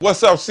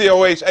What's up,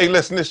 COH? Hey,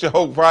 listen, this is your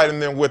Hope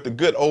Vitamin with the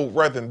good old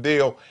Reverend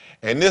Deal,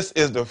 and this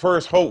is the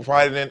first Hope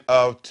Vitamin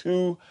of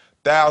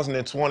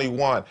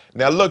 2021.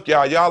 Now, look,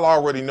 y'all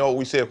already know what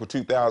we said for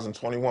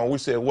 2021. We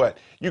said what?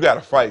 You got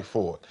to fight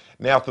for it.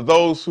 Now, for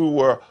those who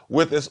were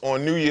with us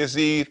on New Year's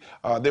Eve,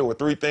 there were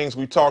three things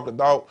we talked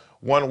about.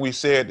 One, we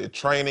said that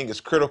training is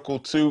critical.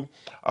 Two,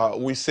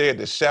 we said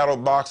that shadow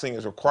boxing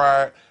is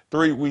required.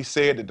 Three, we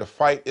said that the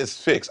fight is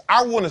fixed.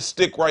 I want to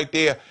stick right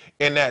there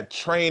in that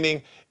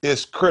training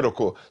is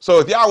critical. So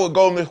if y'all would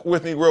go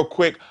with me real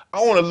quick,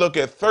 I want to look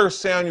at 1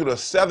 Samuel, the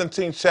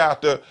 17th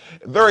chapter,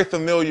 very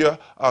familiar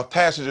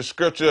passage of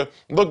scripture,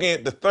 looking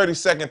at the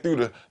 32nd through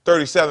the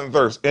 37th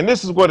verse. And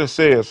this is what it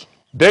says.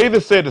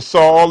 David said to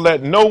Saul,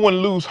 "Let no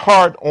one lose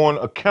heart on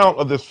account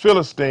of this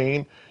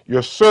Philistine.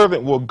 Your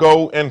servant will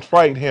go and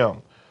fight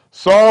him."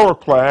 Saul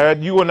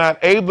replied, "You are not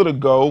able to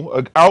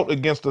go out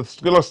against the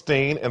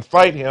Philistine and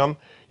fight him.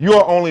 You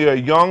are only a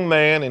young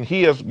man, and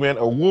he has been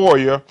a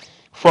warrior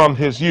from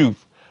his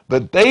youth."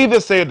 But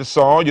David said to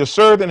Saul, "Your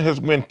servant has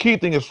been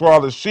keeping his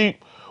father's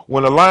sheep.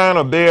 When a lion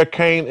or bear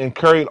came and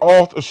carried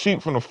off a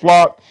sheep from the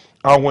flock,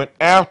 I went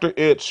after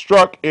it,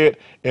 struck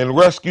it, and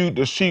rescued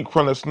the sheep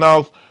from its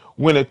mouth.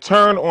 When it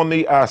turned on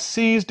me, I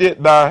seized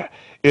it by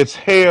its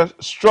hair,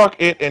 struck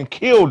it, and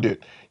killed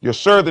it. Your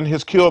servant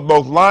has killed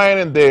both lion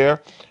and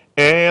bear,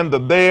 and the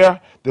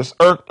bear, this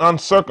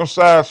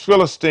uncircumcised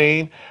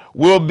Philistine,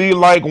 will be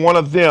like one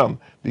of them,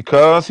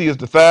 because he has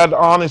defied the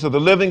honors of the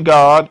living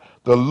God.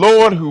 The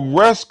Lord who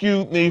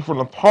rescued me from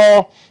the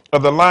paw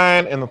of the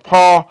lion and the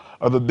paw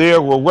of the bear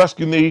will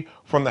rescue me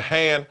from the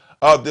hand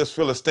of this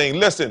Philistine."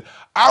 Listen,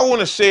 I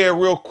want to share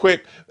real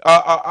quick,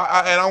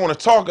 and I want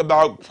to talk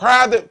about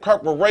private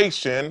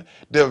preparation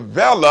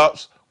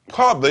develops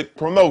public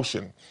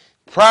promotion.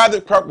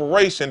 Private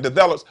preparation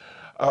develops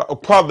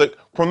public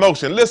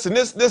promotion. Listen,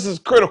 this is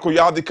critical,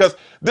 y'all, because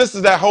this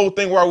is that whole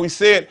thing where we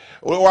said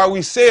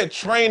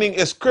training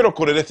is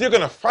critical. That if you're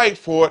going to fight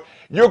for it,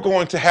 you're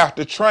going to have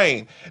to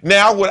train.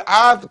 Now, what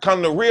I've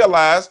come to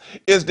realize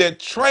is that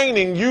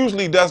training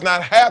usually does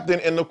not happen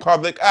in the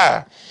public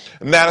eye.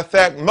 Matter of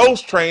fact,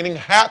 most training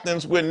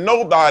happens when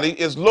nobody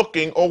is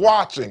looking or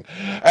watching.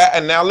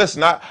 And now,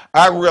 listen,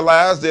 I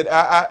realize that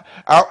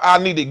I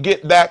need to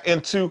get back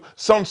into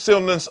some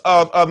semblance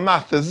of my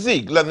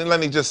physique. Let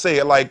me just say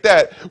it like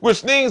that,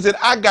 which means that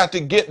I got to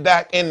get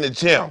back in the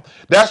gym.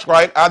 That's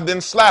right, I've been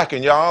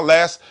slacking, y'all.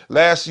 Last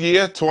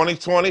year,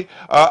 2020,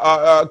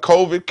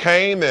 COVID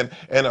came and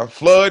a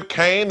flood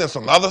came and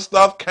some other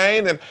stuff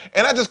came, and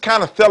I just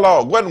kind of fell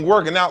off. Wasn't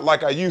working out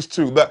like I used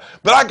to, but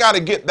I got to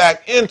get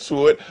back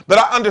into it. But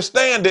I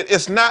understand that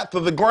it's not for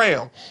the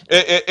gram.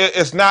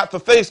 It's not for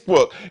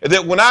Facebook.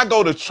 That when I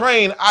go to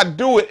train, I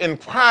do it in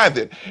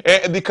private,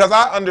 because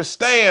I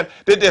understand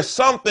that there's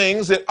some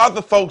things that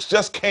other folks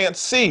just can't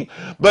see.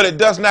 But it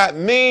does not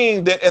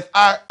mean that if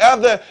I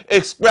ever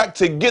expect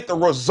to get the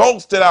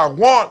results that I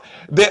want,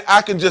 that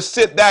I can just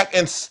sit back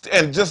and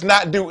just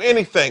not do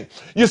anything.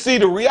 You see,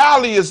 the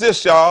reality is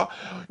this, y'all.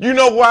 You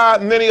know why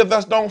many of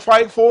us don't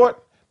fight for it?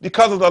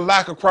 Because of the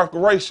lack of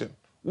preparation.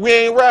 We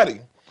ain't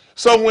ready.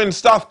 So when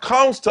stuff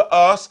comes to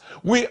us,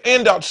 we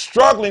end up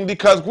struggling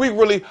because we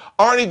really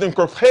aren't even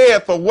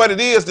prepared for what it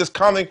is that's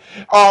coming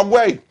our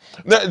way.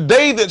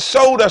 David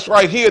showed us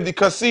right here,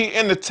 because see,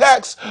 in the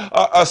text,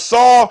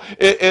 Saul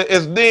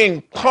is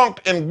being punked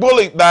and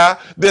bullied by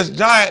this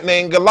giant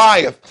named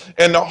Goliath.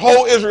 And the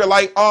whole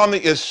Israelite army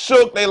is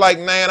shook. They like,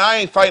 man, I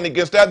ain't fighting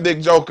against that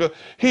big joker.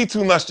 He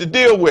too much to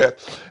deal with.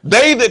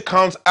 David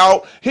comes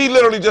out. He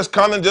literally just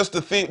coming just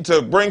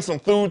to bring some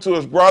food to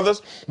his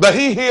brothers. But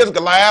he hears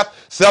Goliath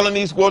selling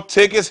these war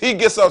tickets. He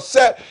gets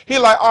upset. He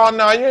like, oh,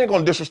 no, you ain't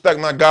going to disrespect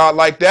my God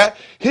like that.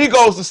 He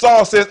goes to Saul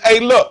and says, hey,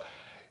 look,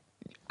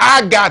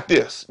 I got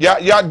this.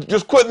 Y'all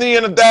just put me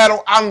in the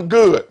battle. I'm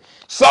good.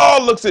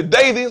 Saul looks at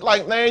David. He's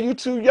like, man, you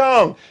too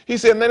young. He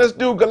said, man, this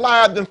dude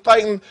Goliath been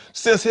fighting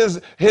since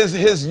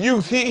his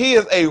youth. He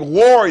is a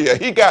warrior.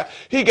 He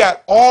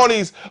got all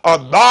these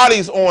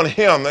bodies on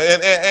him.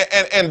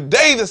 And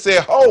David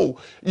said, oh,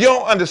 you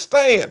don't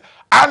understand.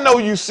 I know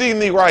you see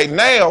me right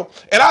now,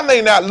 and I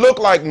may not look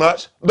like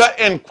much, but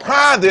in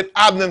private,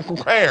 I've been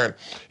preparing.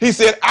 He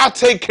said, I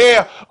take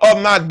care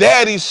of my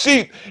daddy's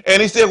sheep. And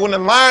he said, when the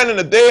lion and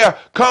the bear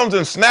comes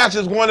and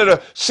snatches one of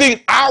the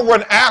sheep, I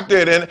run after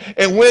it.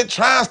 And when it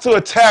tries to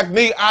attack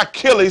me, I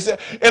kill it. He said,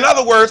 in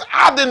other words,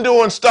 I've been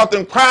doing stuff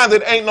in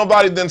private ain't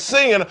nobody been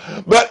seeing,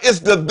 but it's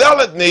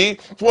developed me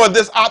for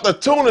this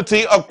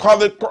opportunity of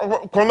public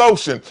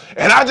promotion.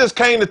 And I just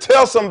came to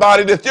tell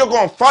somebody that if you're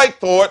going to fight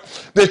for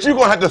it, that you're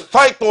going to have to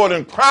fight for it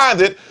in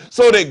private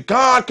so that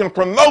God can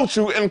promote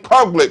you in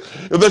public. public,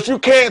 that you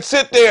can't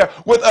sit there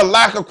with a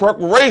lack of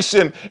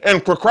preparation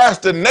and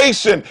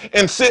procrastination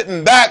and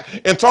sitting back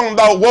and talking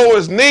about woe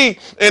is me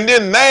and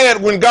then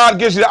mad when God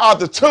gives you the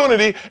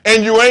opportunity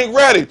and you ain't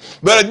ready.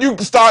 But you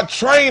can start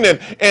training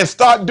and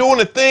start doing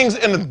the things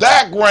in the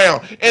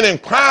background and in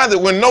private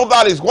when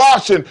nobody's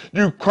watching,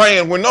 you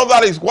praying. When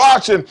nobody's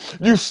watching,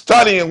 you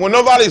studying. When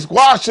nobody's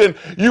watching,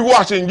 you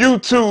watching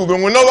YouTube.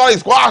 And when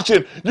nobody's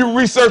watching, you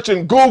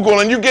researching Google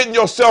and you getting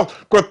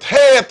yourself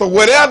prepared for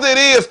whatever it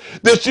is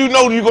that you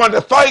know you're going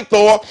to fight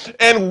for.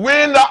 And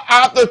when the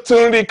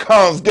opportunity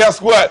comes,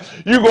 guess what?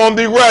 You're going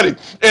to be ready.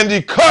 And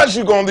because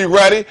you're going to be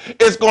ready,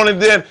 it's going to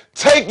then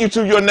take you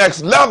to your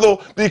next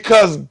level,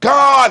 because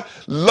God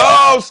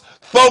loves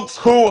folks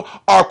who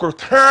are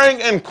preparing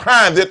in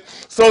private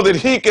so that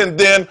he can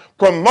then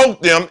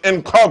promote them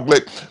in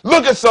public.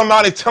 Look at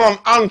somebody, tell them,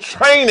 I'm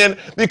training,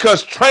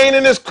 because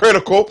training is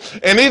critical.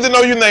 And even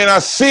though you may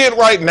not see it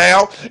right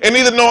now, and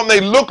even though it may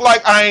look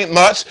like I ain't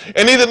much,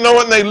 and even though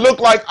it may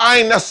look like I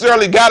ain't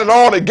necessarily got it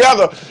all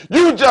together,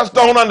 you just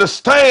don't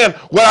understand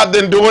what I've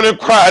been doing in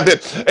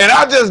private. And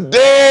I just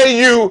dare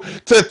you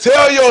to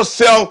tell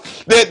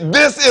yourself that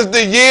this is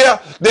the year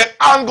that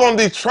I'm going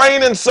to be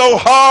training so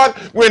hard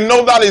when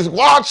nobody's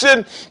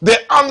watching,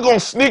 that I'm going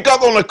to sneak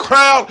up on the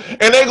crowd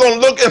and they're going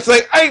to look and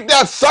say, ain't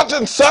that such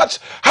and such?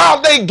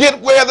 How'd they get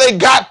where they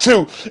got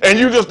to? And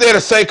you just there to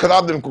say, because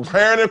I've been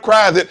preparing in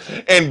private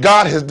and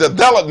God has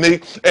developed me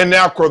and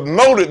now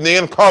promoted me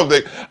in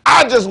public.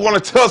 I just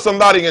want to tell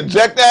somebody,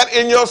 inject that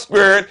in your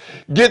spirit.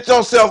 Get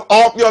yourself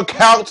off your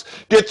couch.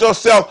 Get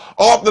yourself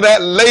off of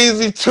that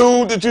lazy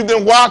tube that you've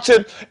been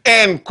watching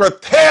and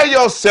prepare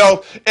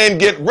yourself and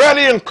get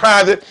ready in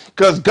private,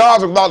 because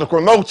God's about to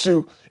promote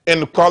you in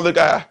the public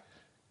eye.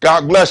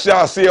 God bless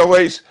y'all,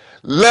 COH.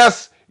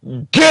 Let's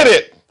get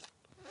it.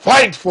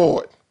 Fight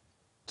for it.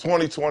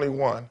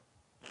 2021.